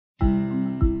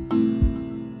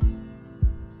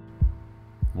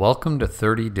Welcome to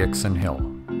 30 Dickson Hill.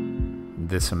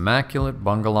 This immaculate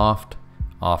bungalow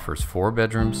offers 4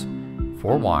 bedrooms,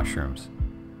 4 washrooms,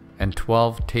 and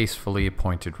 12 tastefully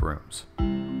appointed rooms.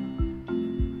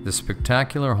 The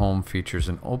spectacular home features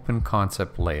an open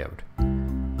concept layout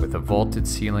with a vaulted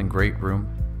ceiling great room,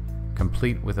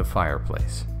 complete with a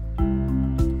fireplace.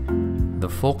 The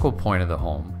focal point of the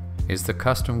home is the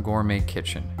custom gourmet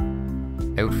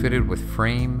kitchen, outfitted with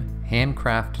frame,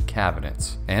 handcrafted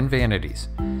cabinets and vanities,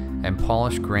 and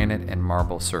polished granite and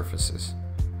marble surfaces.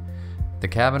 The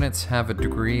cabinets have a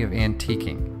degree of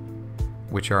antiquing,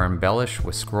 which are embellished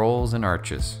with scrolls and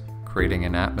arches, creating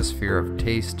an atmosphere of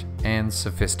taste and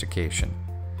sophistication.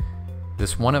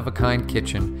 This one-of-a-kind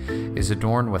kitchen is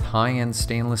adorned with high-end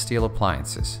stainless steel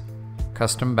appliances,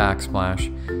 custom backsplash,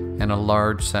 and a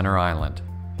large center island.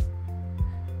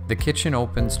 The kitchen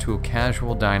opens to a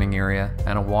casual dining area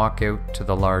and a walkout to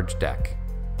the large deck.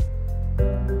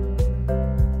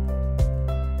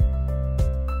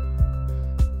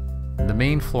 The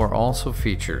main floor also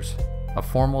features a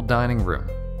formal dining room,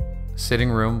 sitting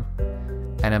room,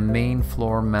 and a main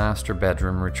floor master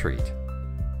bedroom retreat,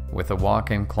 with a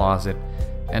walk-in closet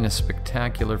and a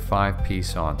spectacular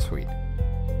 5-piece ensuite.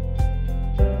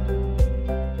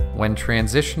 When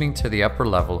transitioning to the upper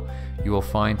level, you will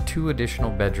find 2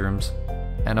 additional bedrooms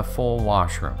and a full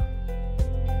washroom.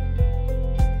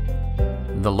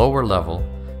 The lower level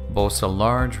boasts a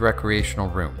large recreational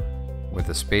room with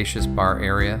a spacious bar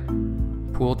area,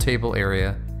 pool table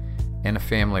area, and a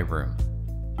family room.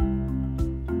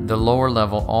 The lower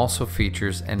level also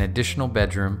features an additional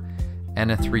bedroom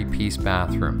and a 3-piece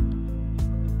bathroom.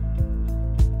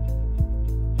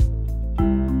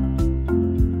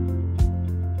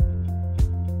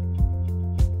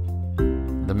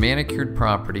 The manicured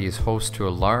property is host to a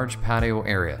large patio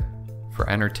area for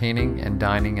entertaining and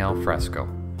dining al fresco.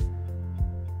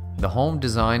 The home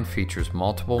design features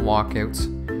multiple walkouts,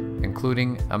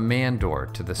 including a man door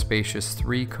to the spacious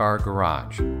 3-car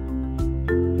garage.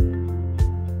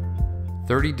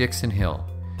 30 Dickson Hill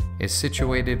is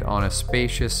situated on a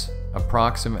spacious,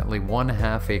 approximately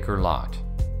 1/2 acre lot.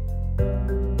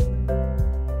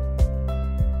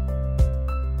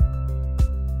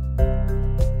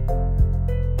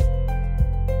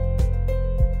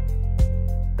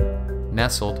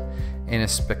 Nestled in a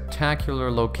spectacular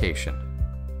location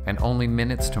and only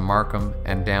minutes to Markham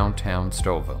and downtown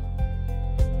Stouffville.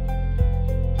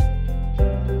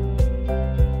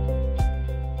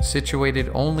 Situated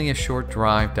only a short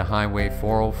drive to Highway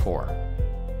 404,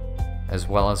 as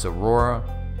well as Aurora,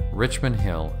 Richmond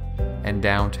Hill, and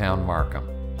downtown Markham,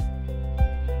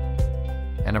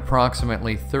 and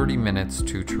approximately 30 minutes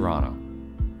to Toronto.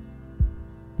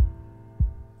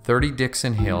 30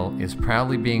 Dickson Hill is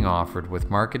proudly being offered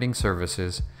with marketing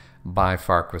services by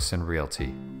Farquharson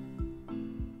Realty.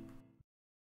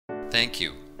 Thank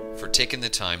you for taking the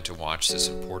time to watch this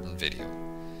important video.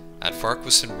 At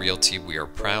Farquharson Realty, we are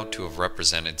proud to have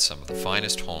represented some of the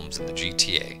finest homes in the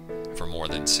GTA for more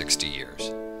than 60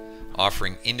 years,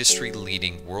 offering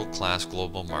industry-leading world-class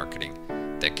global marketing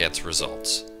that gets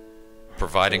results,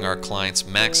 providing our clients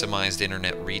maximized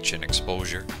internet reach and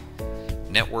exposure,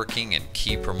 networking and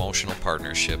key promotional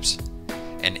partnerships,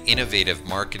 and innovative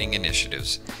marketing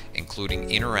initiatives, including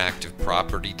interactive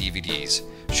property DVDs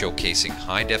showcasing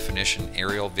high-definition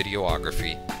aerial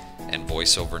videography and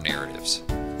voiceover narratives.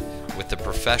 With the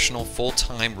professional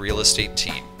full-time real estate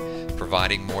team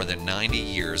providing more than 90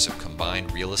 years of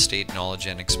combined real estate knowledge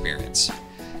and experience,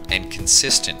 and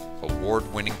consistent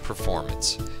award-winning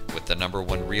performance with the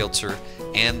 #1 realtor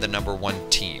and the #1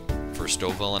 team for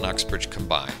Stouffville and Uxbridge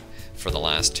combined for the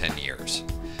last 10 years.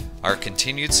 Our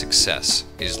continued success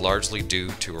is largely due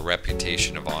to a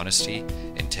reputation of honesty,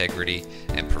 integrity,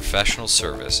 and professional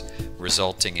service,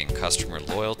 resulting in customer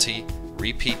loyalty,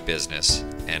 repeat business,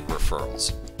 and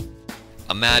referrals.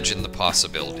 Imagine the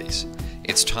possibilities.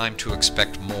 It's time to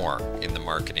expect more in the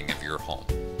marketing of your home.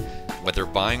 Whether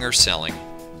buying or selling,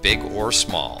 big or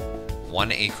small,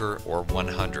 1 acre or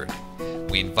 100,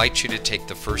 we invite you to take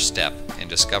the first step and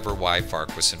discover why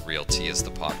Farquharson Realty is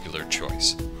the popular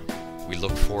choice. We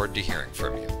look forward to hearing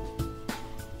from you.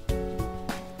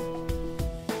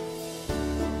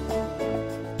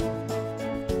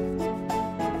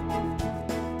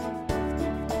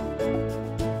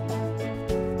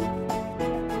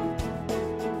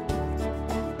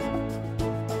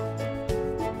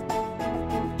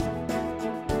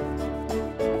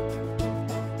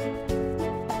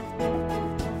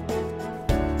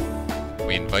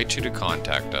 We invite you to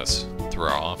contact us through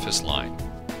our office line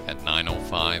at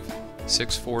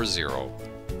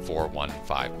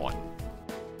 905-640-4151.